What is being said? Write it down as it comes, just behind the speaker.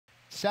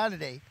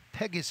Saturday,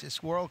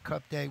 Pegasus World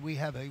Cup Day. We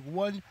have a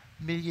 $1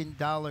 million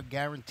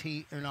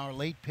guarantee in our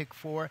late pick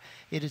four.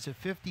 It is a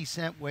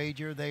 50-cent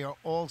wager. They are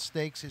all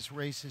stakes. It's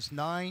races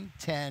 9,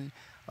 10,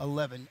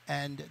 11,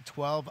 and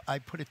 12. I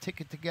put a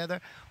ticket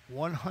together,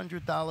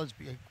 $100.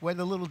 Went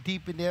a little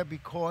deep in there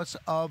because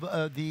of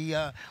the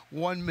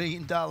 $1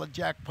 million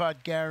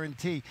jackpot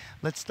guarantee.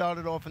 Let's start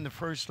it off in the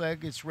first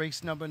leg. It's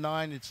race number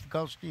 9. It's the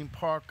Gulfstream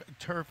Park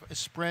Turf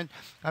Sprint.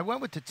 I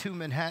went with the 2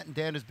 Manhattan.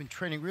 Dan has been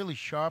training really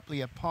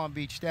sharply at Palm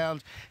Beach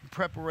Downs in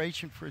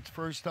preparation for its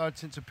first start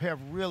since a pair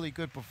of really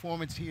good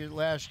performances here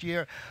last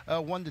year.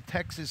 Won the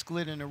Texas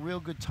Glit in a real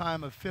good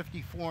time of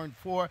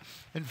 54-4,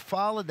 and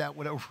followed that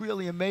with a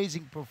really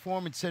amazing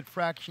performance, set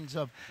fractions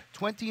of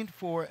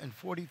 20-4 and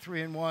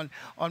 43-1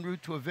 en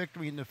route to a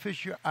victory in the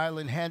Fisher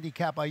Island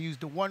Handicap. I used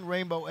the 1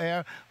 Rainbow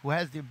Air, who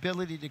has the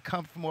ability to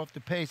come from off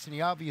the pace, and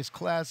the obvious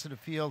class of the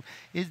field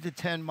is the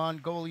 10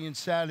 Mongolian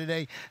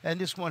Saturday, and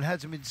this one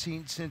hasn't been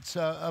seen since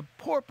a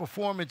poor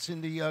performance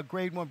in the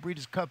Grade 1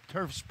 Breeders' Cup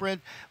Turf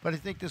Sprint, but I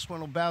think this one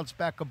will bounce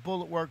back. A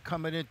bullet work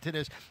coming into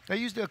this. I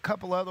used a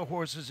couple other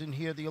horses in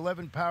here, the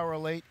 11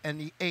 Power 8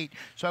 and the 8,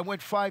 so I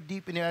went 5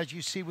 deep in there, as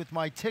you see with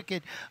my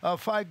ticket,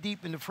 5 deep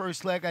in the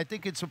first leg. I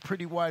think it's a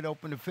pretty wide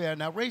open affair.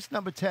 Now, race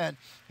number 10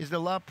 is the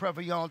La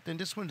Prevoyante, and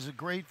this one is a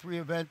Grade 3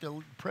 event,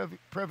 the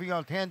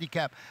Prevoyante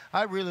Handicap.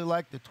 I really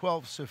like the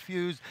 12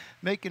 Suffuse,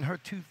 making her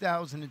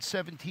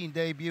 2017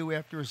 debut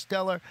after a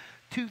stellar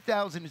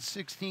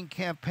 2016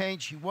 campaign.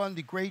 She won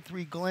the Grade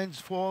 3 Glens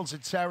Falls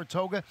at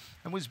Saratoga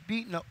and was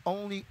beaten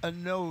only a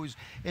nose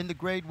in the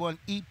Grade 1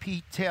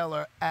 E.P.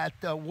 Taylor at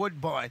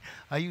Woodbine.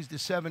 I used the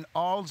 7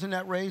 Arles in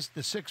that race,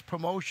 the 6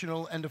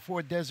 Promotional, and the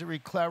 4 Desiree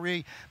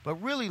Clary, but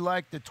really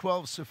like the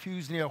 12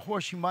 Suffuse near. A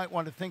horse you might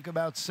want to think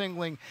about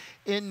singling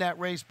in that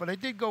race, but I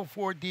did go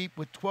 4 deep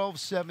with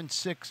 12, 7,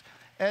 6,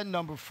 and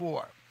number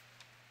 4.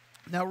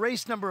 Now,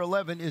 race number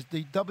 11 is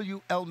the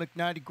W.L.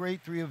 McKnight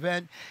Grade 3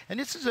 event, and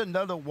this is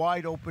another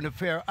wide-open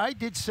affair. I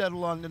did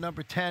settle on the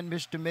number 10,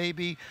 Mr.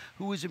 Maybe,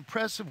 who was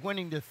impressive,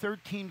 winning the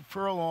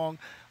 13-furlong,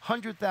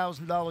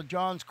 $100,000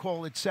 John's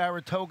Call at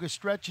Saratoga,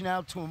 stretching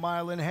out to 1.5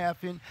 miles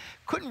in.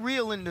 Couldn't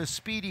reel in the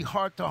speedy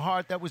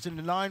heart-to-heart. That was in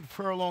the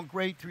 9-furlong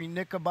Grade 3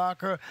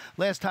 Knickerbocker.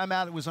 Last time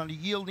out, it was on a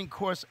yielding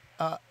course.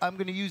 I'm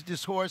going to use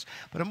this horse,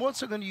 but I'm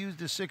also going to use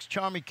the 6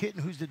 Charming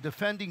Kitten, who's the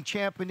defending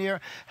champion here.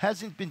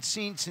 Hasn't been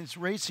seen since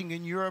racing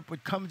in Europe,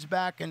 but comes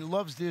back and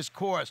loves this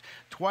course.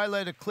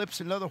 Twilight Eclipse,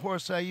 another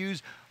horse I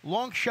use.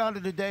 Long shot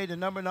of the day, the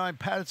number 9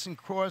 Patterson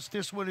Cross.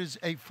 This one is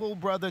a full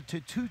brother to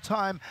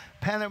 2-time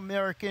Pan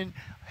American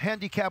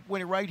handicap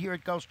winner right here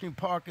at Gulfstream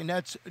Park, and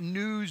that's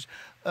News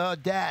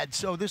Dad.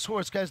 So this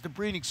horse has the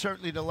breeding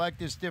certainly to like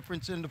this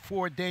difference in the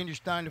 4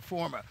 Danish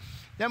Dynaforma.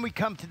 Then we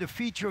come to the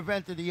feature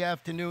event of the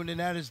afternoon, and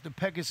that is the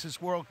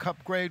Pegasus World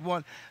Cup Grade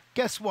 1.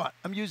 Guess what?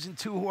 I'm using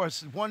 2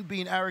 horses, one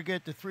being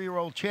Arrogant, the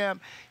 3-year-old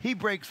champ. He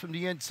breaks from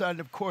the inside, and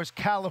of course,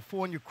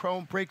 California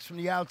Chrome breaks from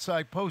the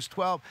outside, post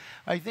 12.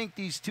 I think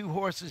these 2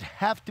 horses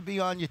have to be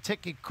on your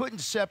ticket. Couldn't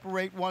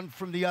separate one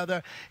from the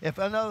other. If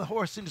another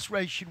horse in this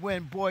race should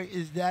win, boy,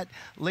 is that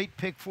late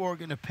pick 4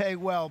 going to pay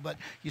well. But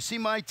you see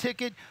my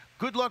ticket?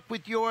 Good luck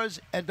with yours,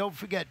 and don't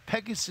forget,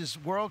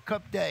 Pegasus World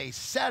Cup Day,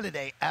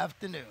 Saturday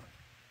afternoon.